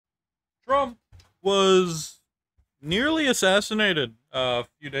Trump was nearly assassinated a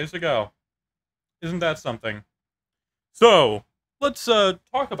few days ago. Isn't that something? So, let's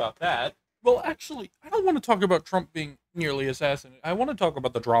talk about that. Well, actually, I don't want to talk about Trump being nearly assassinated. I want to talk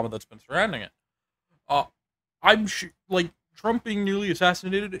about the drama that's been surrounding it. Uh, like, Trump being nearly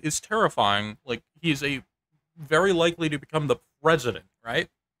assassinated is terrifying. Like, he is very likely to become the president, right?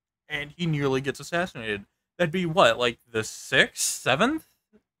 And he nearly gets assassinated. That'd be what, like the seventh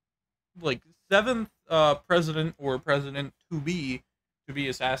president or president to be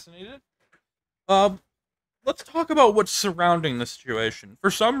assassinated? Let's talk about what's surrounding the situation.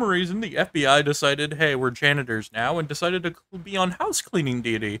 For some reason, the FBI decided, hey, we're janitors now, and decided to be on house cleaning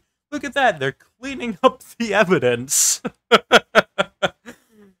duty. Look at that, they're cleaning up the evidence.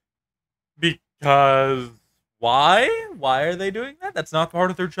 Because why? Why are they doing that? That's not part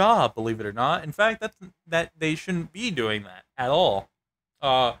of their job, believe it or not. In fact, that they shouldn't be doing that at all.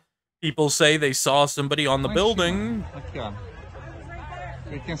 People say they saw somebody on the building.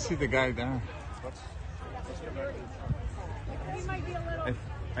 We can see the guy there.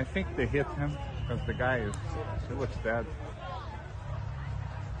 I think they hit him because the guy he looks dead.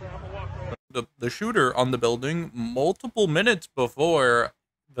 The shooter on the building multiple minutes before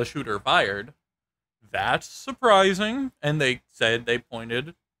the shooter fired. That's surprising, and they said they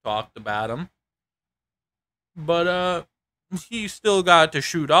talked about him. But he still got to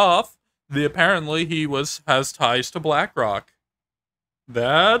shoot off. Apparently he has ties to BlackRock.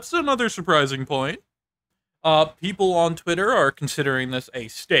 That's another surprising point. People on Twitter are considering this a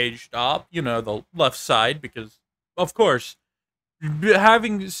staged op, you know, the left side, because, of course,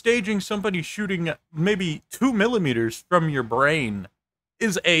 staging somebody shooting maybe 2 millimeters from your brain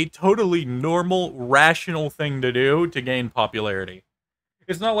is a totally normal, rational thing to do to gain popularity.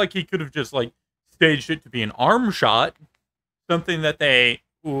 It's not like he could have just, like, staged it to be an arm shot, something that they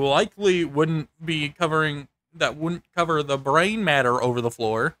likely wouldn't be covering, that wouldn't cover the brain matter over the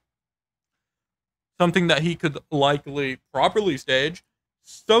floor. Something that he could likely properly stage.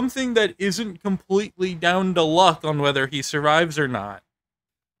 Something that isn't completely down to luck on whether he survives or not.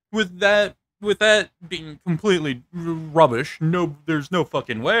 With that being completely rubbish, there's no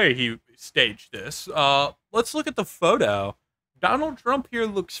fucking way he staged this. Let's look at the photo. Donald Trump here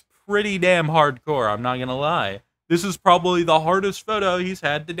looks pretty damn hardcore, I'm not gonna lie. This is probably the hardest photo he's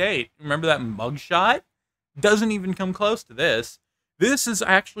had to date. Remember that mugshot? Doesn't even come close to this. This is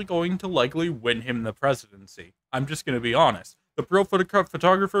actually going to likely win him the presidency. I'm just going to be honest. The pro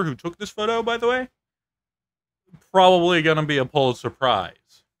photographer who took this photo, by the way, probably going to be a Pulitzer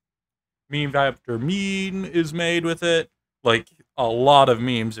Prize. Meme after meme is made with it. Like, a lot of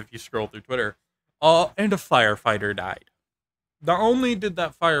memes if you scroll through Twitter. And a firefighter died. Not only did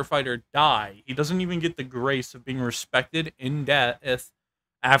that firefighter die, he doesn't even get the grace of being respected in death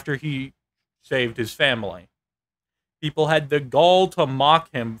after he saved his family. People had the gall to mock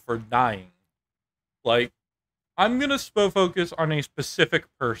him for dying. Like, I'm gonna focus on a specific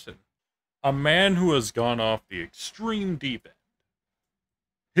person. A man who has gone off the extreme deep end.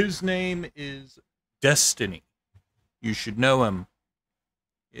 His name is Destiny. You should know him.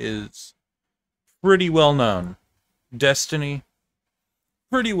 Is pretty well known. Destiny.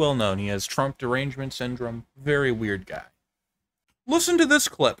 Pretty well known. He has Trump derangement syndrome. Very weird guy. Listen to this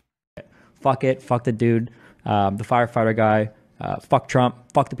clip. Fuck it. Fuck the dude. The firefighter guy, fuck Trump,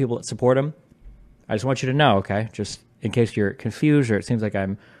 fuck the people that support him. I just want you to know, okay, just in case you're confused or it seems like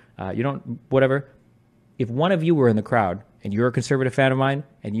I'm, whatever. If one of you were in the crowd and you're a conservative fan of mine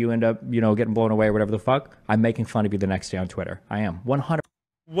and you end up, getting blown away or whatever the fuck, I'm making fun of you the next day on Twitter. I am. 100%.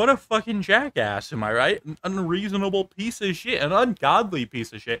 What a fucking jackass, am I right? An unreasonable piece of shit, an ungodly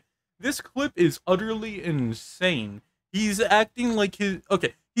piece of shit. This clip is utterly insane. He's acting like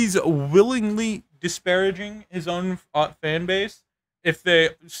he's willingly disparaging his own fan base if they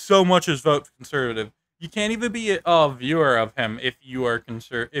so much as vote conservative. You can't even be a viewer of him if you are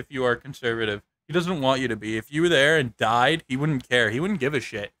conservative. He doesn't want you to be. If you were there and died, he wouldn't care. He wouldn't give a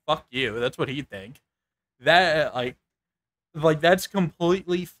shit. Fuck you. That's what he'd think. That like that's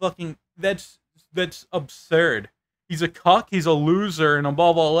completely fucking that's absurd. He's a cuck, he's a loser, and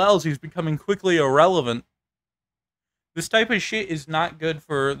above all else, he's becoming quickly irrelevant. This type of shit is not good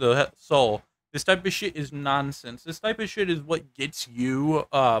for the soul. This type of shit is nonsense. This type of shit is what gets you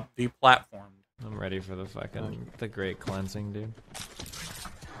deplatformed. I'm ready for the great cleansing, dude.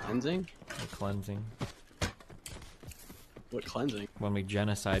 Cleansing? The cleansing. What cleansing? When we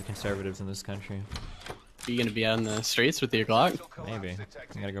genocide conservatives in this country. Are you gonna be out in the streets with your Glock? Maybe.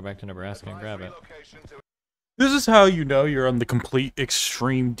 I gotta go back to Nebraska and grab it. This is how you know you're on the complete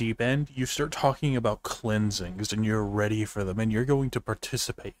extreme deep end. You start talking about cleansings and you're ready for them and you're going to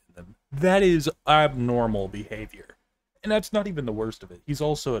participate in them. That is abnormal behavior. And that's not even the worst of it. He's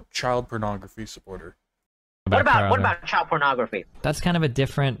also a child pornography supporter. What about child pornography? That's kind of a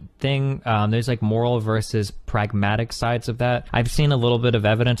different thing. There's like moral versus pragmatic sides of that. I've seen a little bit of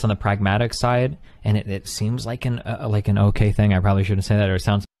evidence on the pragmatic side, and it seems like an okay thing. I probably shouldn't say that, or it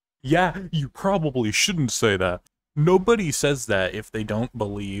sounds. Yeah, you probably shouldn't say that. Nobody says that if they don't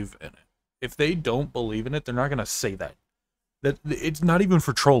believe in it. If they don't believe in it, they're not gonna say that. That it's not even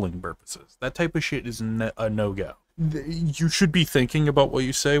for trolling purposes. That type of shit is a no-go. You should be thinking about what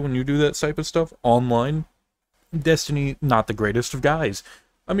you say when you do that type of stuff online. Destiny, not the greatest of guys.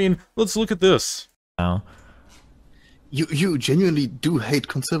 I mean, let's look at this. No. You genuinely do hate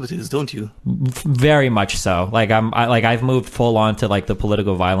conservatives, don't you? Very much so. Like I've moved full on to like the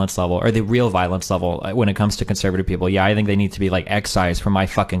political violence level, or the real violence level when it comes to conservative people. Yeah, I think they need to be like excised from my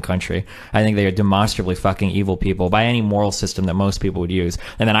fucking country. I think they are demonstrably fucking evil people by any moral system that most people would use.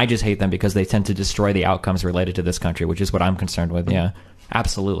 And then I just hate them because they tend to destroy the outcomes related to this country, which is what I'm concerned with. Yeah,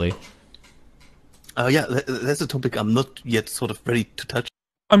 absolutely. Yeah, that's a topic I'm not yet sort of ready to touch.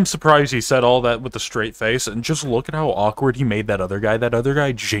 I'm surprised he said all that with a straight face, and just look at how awkward he made that other guy. That other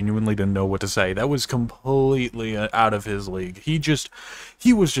guy genuinely didn't know what to say. That was completely out of his league. He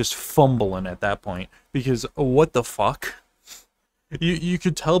was just fumbling at that point, because what the fuck? You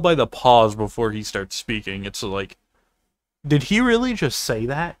could tell by the pause before he starts speaking. It's like, did he really just say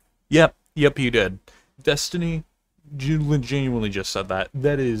that? Yep, he did. Destiny genuinely just said that.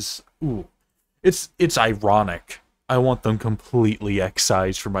 That is, ooh. It's ironic. I want them completely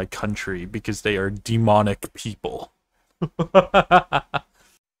excised from my country because they are demonic people.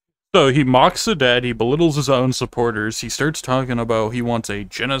 So he mocks the dead, he belittles his own supporters, he starts talking about he wants a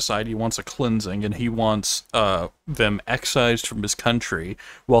genocide, he wants a cleansing, and he wants them excised from his country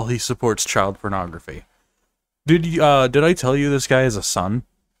while he supports child pornography. Did I tell you this guy has a son?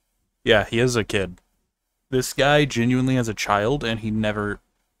 Yeah, he has a kid. This guy genuinely has a child, and he never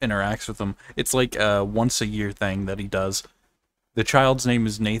interacts with them. It's like a once-a-year thing that he does. The child's name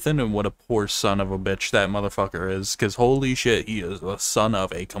is Nathan, and what a poor son of a bitch that motherfucker is, because holy shit, he is a son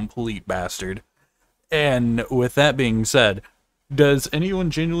of a complete bastard. And with that being said, does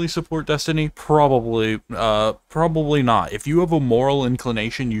anyone genuinely support Destiny? Probably not. If you have a moral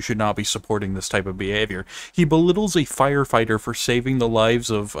inclination, you should not be supporting this type of behavior. He belittles a firefighter for saving the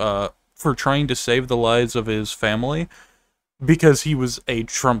lives of, for trying to save the lives of his family, because he was a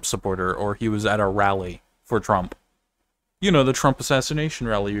Trump supporter, or he was at a rally for Trump. You know, the Trump assassination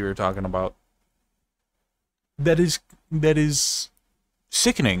rally we were talking about. That is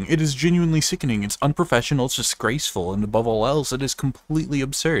sickening. It is genuinely sickening. It's unprofessional, it's disgraceful, and above all else, it is completely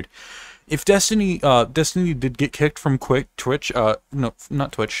absurd. If Destiny did get kicked from Twitch, no,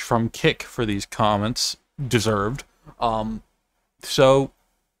 not Twitch, from Kick for these comments, deserved. So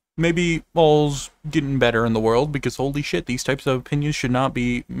maybe all's getting better in the world, because holy shit, these types of opinions should not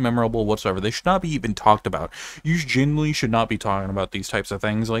be memorable whatsoever. They should not be even talked about. You genuinely should not be talking about these types of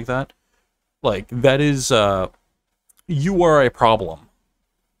things like that. Like, that is, you are a problem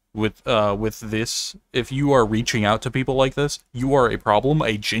with this. If you are reaching out to people like this, you are a problem,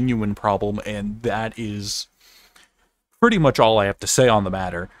 a genuine problem, and that is pretty much all I have to say on the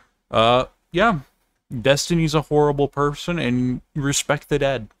matter. Yeah, Destiny's a horrible person, and respect the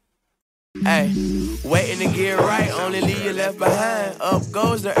dead. Hey, waiting to get right, only leave you left behind. Up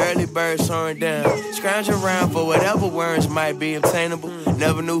goes the early bird soaring down. Scrounge around for whatever worms might be obtainable.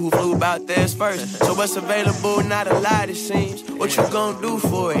 Never knew who flew about theirs first. So what's available, not a lot it seems. What you gonna do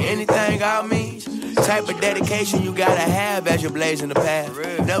for it? Anything all means. Type of dedication you gotta have as you're blazing the path.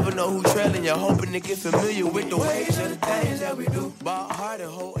 Never know who trailing you, hoping to get familiar with the ways of the things that we do. Ball hard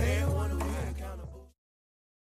and hold